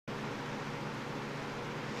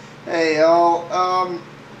Hey y'all,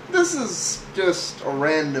 this is just a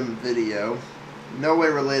random video, no way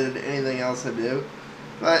related to anything else I do,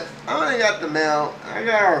 but I only got the mail. I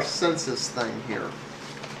got our census thing here,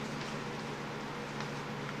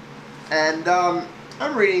 and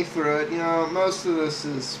I'm reading through it. Most of this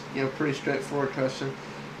is pretty straightforward question.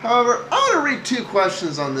 However, I want to read two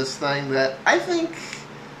questions on this thing that I think,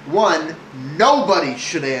 one, nobody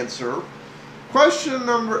should answer. Question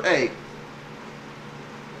number 8.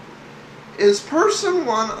 Is person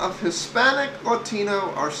 1 of Hispanic,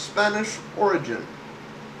 Latino, or Spanish origin?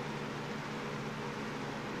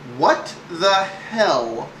 What the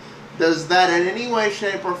hell does that in any way,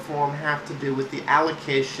 shape, or form have to do with the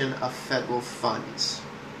allocation of federal funds?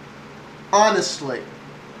 Honestly.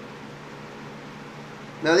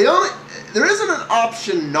 Now there isn't an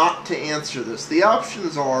option not to answer this. The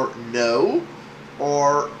options are no,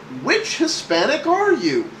 or which Hispanic are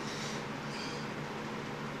you?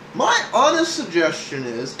 My honest suggestion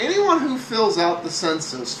is, anyone who fills out the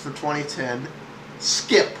census for 2010,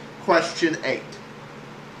 skip question 8.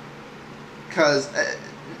 Because the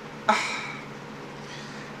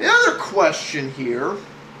other question here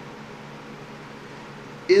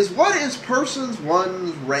is, what is person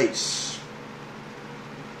 1's race?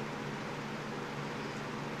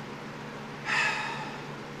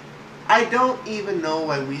 I don't even know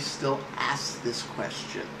why we still ask this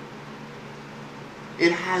question.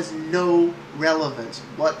 It has no relevance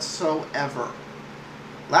whatsoever.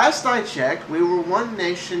 Last I checked, we were one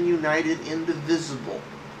nation united, indivisible,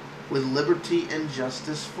 with liberty and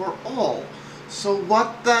justice for all. So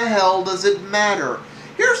what the hell does it matter?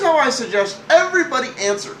 Here's how I suggest everybody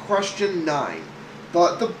answer question 9.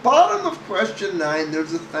 At the bottom of question 9,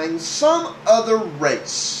 there's a thing, some other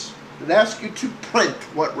race. It asks you to print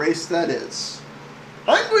what race that is.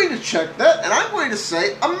 I'm going to check that, and I'm going to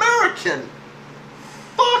say American.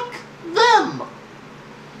 Fuck them!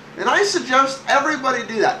 And I suggest everybody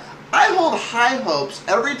do that. I hold high hopes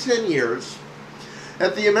every 10 years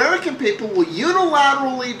that the American people will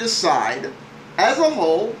unilaterally decide, as a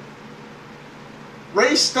whole,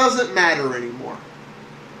 race doesn't matter anymore.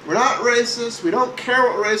 We're not racist. We don't care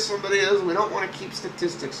what race somebody is. We don't want to keep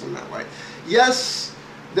statistics in that way. Yes,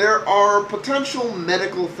 there are potential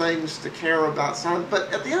medical things to care about,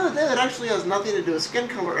 but at the end of the day, that actually has nothing to do with skin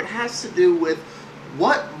color. It has to do with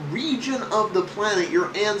what region of the planet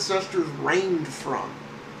your ancestors reigned from.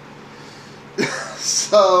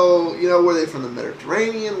 So, were they from the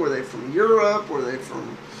Mediterranean? Were they from Europe? Were they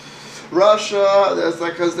from Russia?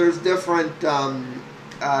 Because there's different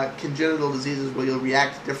congenital diseases where you'll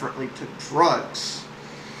react differently to drugs.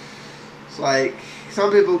 It's like, some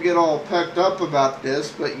people get all pecked up about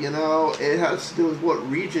this, but it has to do with what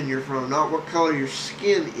region you're from, not what color your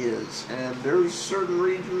skin is. And there's certain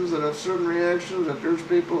regions that have certain reactions, that there's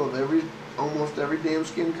people of almost every damn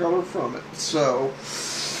skin color from it. So,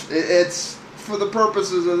 it's, for the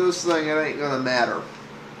purposes of this thing, it ain't gonna matter.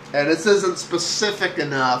 And this isn't specific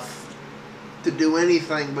enough to do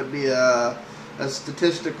anything but be a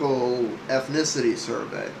statistical ethnicity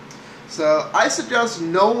survey. So I suggest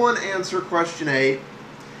no one answer question 8,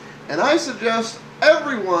 and I suggest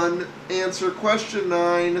everyone answer question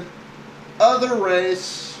 9, other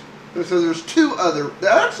race, because there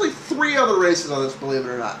are actually 3 other races on this, believe it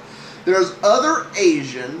or not. There's other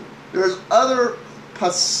Asian, there's other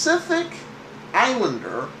Pacific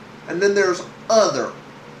Islander, and then there's other.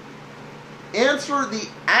 Answer the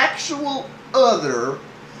actual other,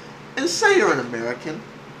 and say you're an American.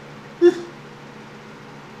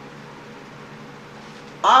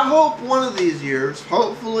 I hope one of these years,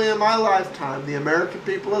 hopefully in my lifetime, the American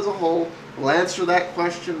people as a whole will answer that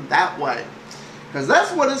question that way. Because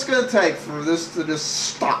that's what it's going to take for this to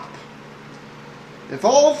just stop. If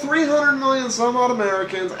all 300 million some odd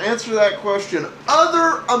Americans answer that question,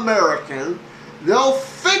 other American, they'll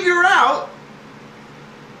figure out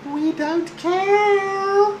we don't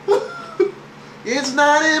care. It's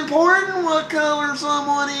not important what color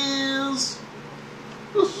someone is.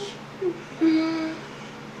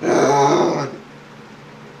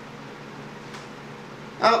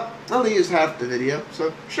 I only used half the video,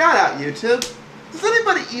 so shout out YouTube. Does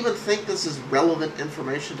anybody even think this is relevant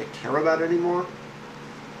information to care about anymore?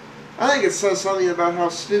 I think it says something about how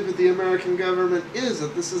stupid the American government is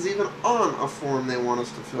that this is even on a form they want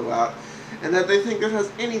us to fill out, and that they think it has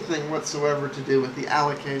anything whatsoever to do with the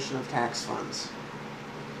allocation of tax funds.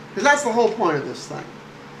 Because that's the whole point of this thing.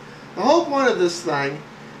 The whole point of this thing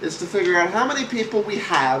is to figure out how many people we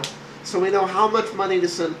have so we know how much money to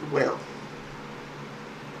send where.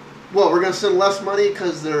 Well, we're going to send less money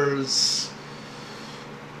because there's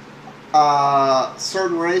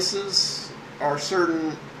certain races or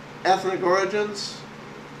certain ethnic origins?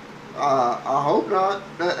 I hope not.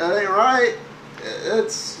 That ain't right.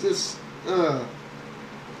 It's just,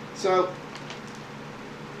 So,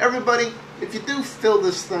 everybody, if you do fill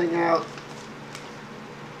this thing out,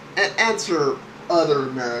 answer other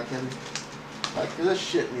American. Like, this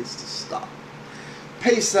shit needs to stop.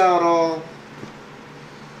 Peace out, all.